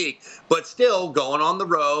last week, but still going on the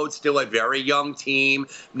road, still a very young team,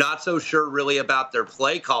 not so sure really about their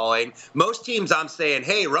play calling. Most teams I'm saying,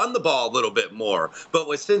 hey, run the ball a little bit more. But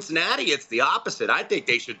with Cincinnati, it's the opposite. I think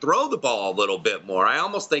they should throw the ball a little bit more. I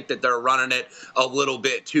almost think that they're running it a little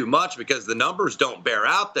bit too much because the numbers don't bear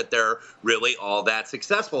out that they're really all that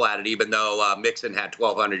successful at it, even though Mixon had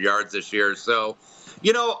 1,200 yards this year. So,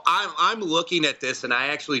 I'm looking at this, and I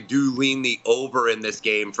actually do lean the over in this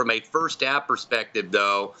game. From a first half perspective,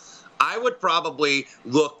 though, I would probably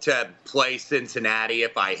look to play Cincinnati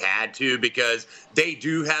if I had to because they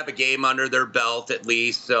do have a game under their belt at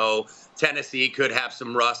least. So Tennessee could have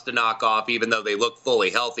some rust to knock off, even though they look fully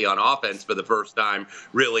healthy on offense for the first time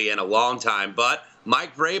really in a long time. But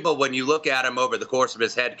Mike Vrabel, when you look at him over the course of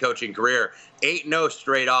his head coaching career, 8-0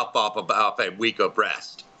 straight off a week of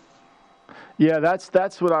rest. Yeah,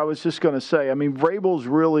 that's what I was just going to say. I mean, Vrabel's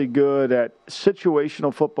really good at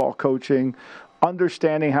situational football coaching,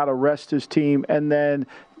 understanding how to rest his team, and then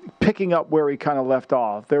picking up where he kind of left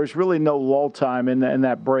off. There's really no lull time in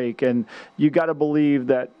that break, and you got to believe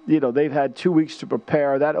that they've had 2 weeks to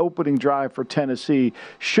prepare. That opening drive for Tennessee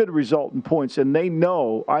should result in points, and they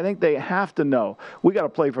know. I think they have to know we got to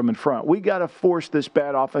play from in front. We got to force this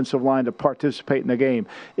bad offensive line to participate in the game.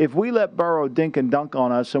 If we let Burrow dink and dunk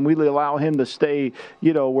on us, and we allow him to stay,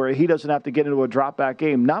 where he doesn't have to get into a drop back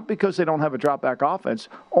game, not because they don't have a drop back offense,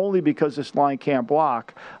 only because this line can't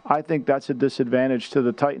block. I think that's a disadvantage to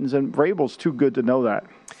the Titans, and Vrabel's too good to know that.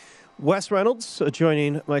 Wes Reynolds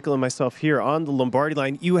joining Michael and myself here on the Lombardi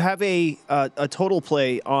line. You have a total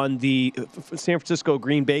play on the San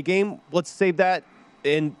Francisco-Green Bay game. Let's save that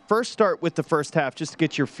and first start with the first half just to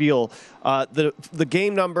get your feel. The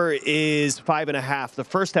game number is 5.5. The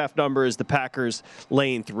first half number is the Packers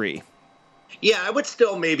laying 3. Yeah, I would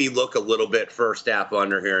still maybe look a little bit first half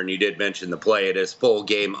under here, and you did mention the play. It is full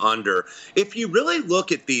game under. If you really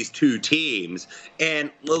look at these two teams,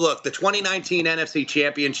 and look, the 2019 NFC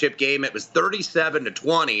Championship game, it was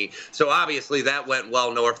 37-20, so obviously that went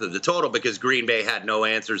well north of the total because Green Bay had no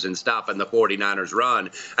answers in stopping the 49ers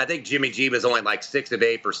run. I think Jimmy G was only like 6 of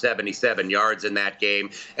 8 for 77 yards in that game.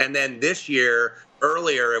 And then this year,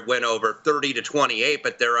 earlier, it went over 30-28,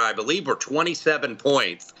 but there, I believe, were 27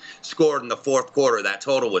 points scored in the fourth quarter. That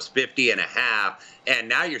total was 50.5, and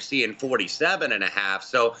now you're seeing 47.5.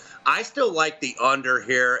 So I still like the under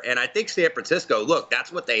here, and I think San Francisco, look,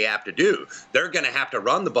 that's what they have to do. They're going to have to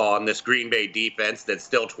run the ball in this Green Bay defense that's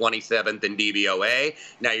still 27th in DVOA.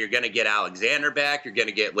 Now you're going to get Alexander back. You're going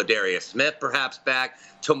to get Ladarius Smith perhaps back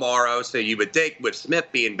tomorrow. So you would think with Smith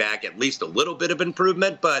being back, at least a little bit of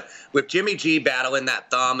improvement. But with Jimmy G battling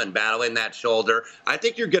that thumb and battling that shoulder, I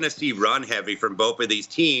think you're going to see run heavy from both of these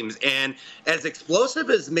teams. And as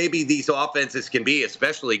explosive as maybe these offenses can be,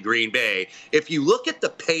 especially Green Bay, if you look at the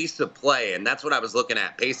pace of play, and that's what I was looking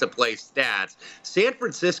at, pace of play stats, San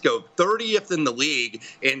Francisco 30th in the league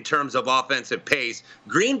in terms of offensive pace,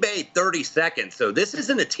 Green Bay 32nd. So this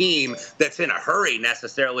isn't a team that's in a hurry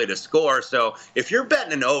necessarily to score. So if you're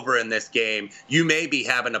betting an over in this game, you may be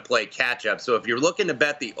having to play catch up. So if you're looking to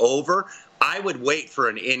bet the over, I would wait for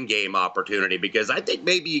an in-game opportunity because I think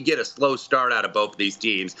maybe you get a slow start out of both of these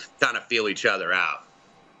teams, kind of feel each other out.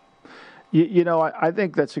 I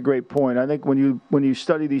think that's a great point. I think when you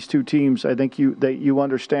study these two teams, I think you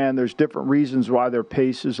understand there's different reasons why their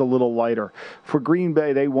pace is a little lighter. For Green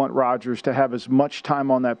Bay, they want Rodgers to have as much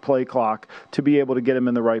time on that play clock to be able to get him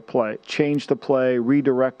in the right play, change the play,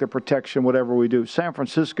 redirect the protection, whatever we do. San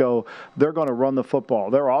Francisco, they're going to run the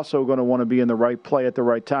football. They're also going to want to be in the right play at the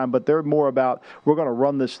right time, but they're more about we're going to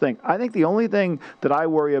run this thing. I think the only thing that I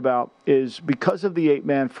worry about is because of the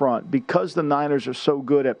 8-man front, because the Niners are so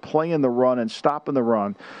good at playing the run and stopping the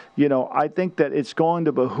run, I think that it's going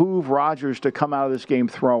to behoove Rodgers to come out of this game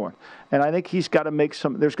throwing. And I think he's got to make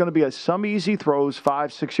there's going to be some easy throws,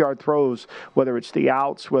 5-6 yard throws, whether it's the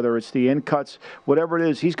outs, whether it's the in cuts, whatever it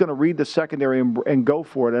is, he's going to read the secondary and go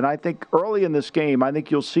for it. And I think early in this game, I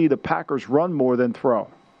think you'll see the Packers run more than throw.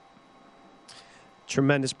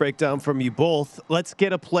 Tremendous breakdown from you both. Let's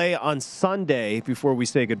get a play on Sunday before we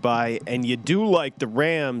say goodbye. And you do like the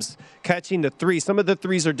Rams catching the three. Some of the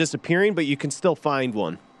threes are disappearing, but you can still find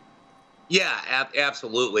one. Yeah,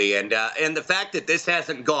 absolutely. And the fact that this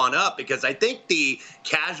hasn't gone up, because I think the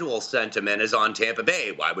casual sentiment is on Tampa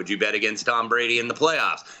Bay. Why would you bet against Tom Brady in the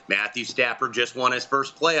playoffs? Matthew Stafford just won his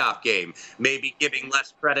first playoff game. Maybe giving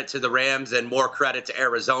less credit to the Rams and more credit to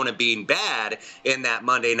Arizona being bad in that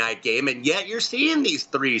Monday night game. And yet you're seeing these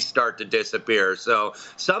threes start to disappear. So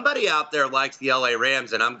somebody out there likes the LA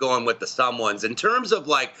Rams, and I'm going with the someones. In terms of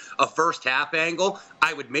like a first half angle,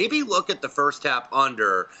 I would maybe look at the first half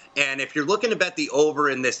under. And if you're looking to bet the over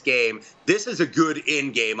in this game, this is a good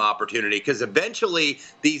in-game opportunity because eventually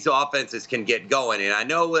these offenses can get going. And I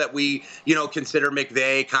know that we, consider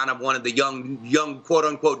McVay kind of one of the young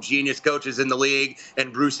quote-unquote genius coaches in the league,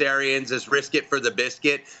 and Bruce Arians is risk it for the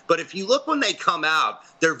biscuit. But if you look when they come out,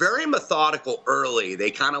 they're very methodical early.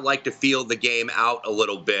 They kind of like to feel the game out a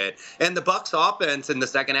little bit. And the Bucs offense in the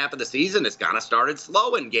second half of the season has kind of started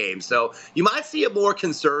slow in games. So you might see a more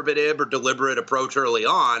conservative or deliberate approach early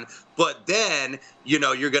on, but then,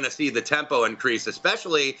 you're going to see the tempo increase,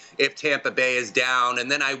 especially if Tampa Bay is down. And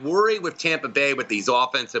then I worry with Tampa Bay with these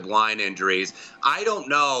offensive line injuries. I don't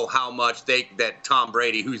know how much that Tom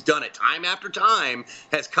Brady, who's done it time after time,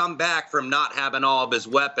 has come back from not having all of his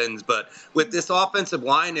weapons. But with this offensive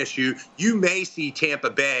line issue, you may see Tampa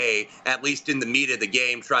Bay, at least in the meat of the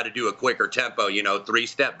game, try to do a quicker tempo,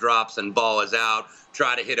 3-step drops and ball is out.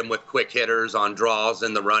 Try to hit him with quick hitters on draws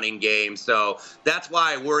in the running game. So that's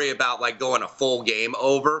why I worry about going a full game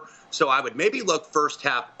over. So I would maybe look first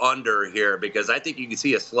half under here because I think you can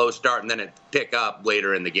see a slow start and then it pick up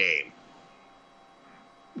later in the game.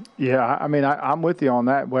 Yeah, I mean, I'm with you on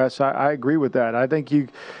that, Wes. I agree with that. I think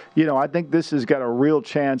I think this has got a real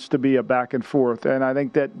chance to be a back and forth. And I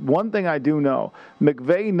think that one thing I do know,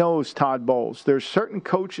 McVay knows Todd Bowles. There's certain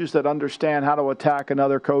coaches that understand how to attack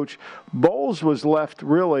another coach. Bowles was left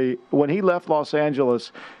really, when he left Los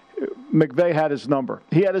Angeles, McVay had his number.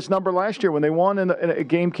 He had his number last year when they won and a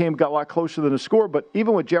game got a lot closer than a score. But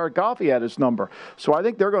even with Jared Goff, he had his number. So I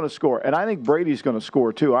think they're going to score. And I think Brady's going to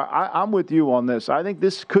score, too. I'm with you on this. I think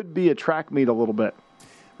this could be a track meet a little bit.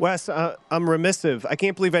 Wes, I'm remissive. I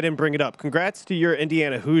can't believe I didn't bring it up. Congrats to your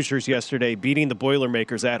Indiana Hoosiers yesterday, beating the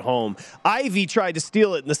Boilermakers at home. Ivy tried to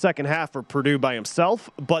steal it in the second half for Purdue by himself,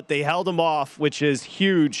 but they held him off, which is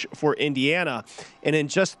huge for Indiana. And in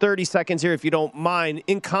just 30 seconds here, if you don't mind,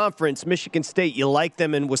 in conference, Michigan State, you like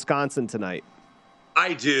them in Wisconsin tonight?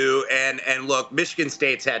 I do, and look, Michigan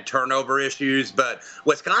State's had turnover issues, but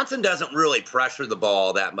Wisconsin doesn't really pressure the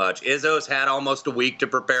ball that much. Izzo's had almost a week to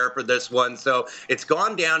prepare for this one, so it's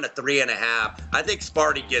gone down to 3.5. I think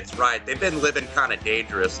Sparty gets right. They've been living kind of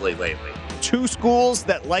dangerously lately. Two schools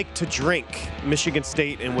that like to drink, Michigan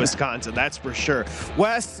State and Wisconsin, that's for sure.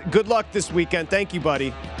 Wes, good luck this weekend. Thank you,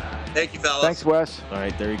 buddy. Thank you, fellas. Thanks, Wes. All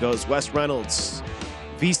right, there he goes. Wes Reynolds.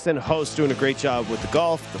 VSiN host doing a great job with the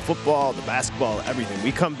golf, the football, the basketball, everything.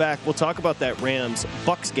 We come back, we'll talk about that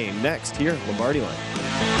Rams-Bucks game next here, Lombardi Line.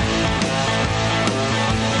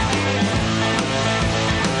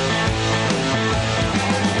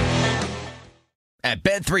 At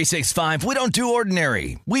Bet365, we don't do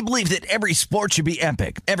ordinary. We believe that every sport should be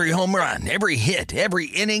epic. Every home run, every hit, every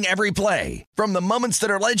inning, every play. From the moments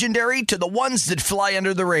that are legendary to the ones that fly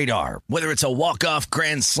under the radar. Whether it's a walk-off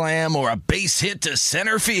grand slam or a base hit to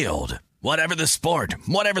center field. Whatever the sport,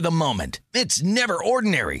 whatever the moment. It's never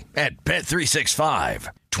ordinary at Bet365.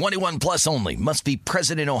 21 plus only. Must be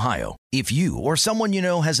present in Ohio. If you or someone you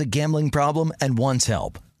know has a gambling problem and wants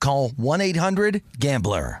help, call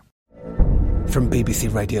 1-800-GAMBLER. From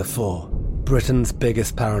BBC Radio 4, Britain's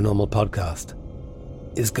biggest paranormal podcast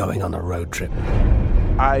is going on a road trip.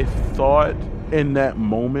 I thought in that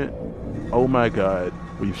moment, oh my God,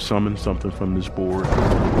 we've summoned something from this board.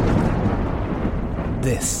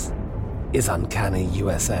 This is Uncanny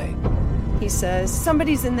USA. He says,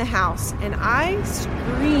 somebody's in the house, and I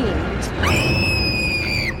screamed.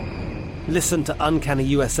 Listen to Uncanny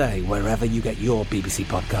USA wherever you get your BBC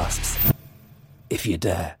podcasts, if you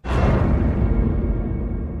dare.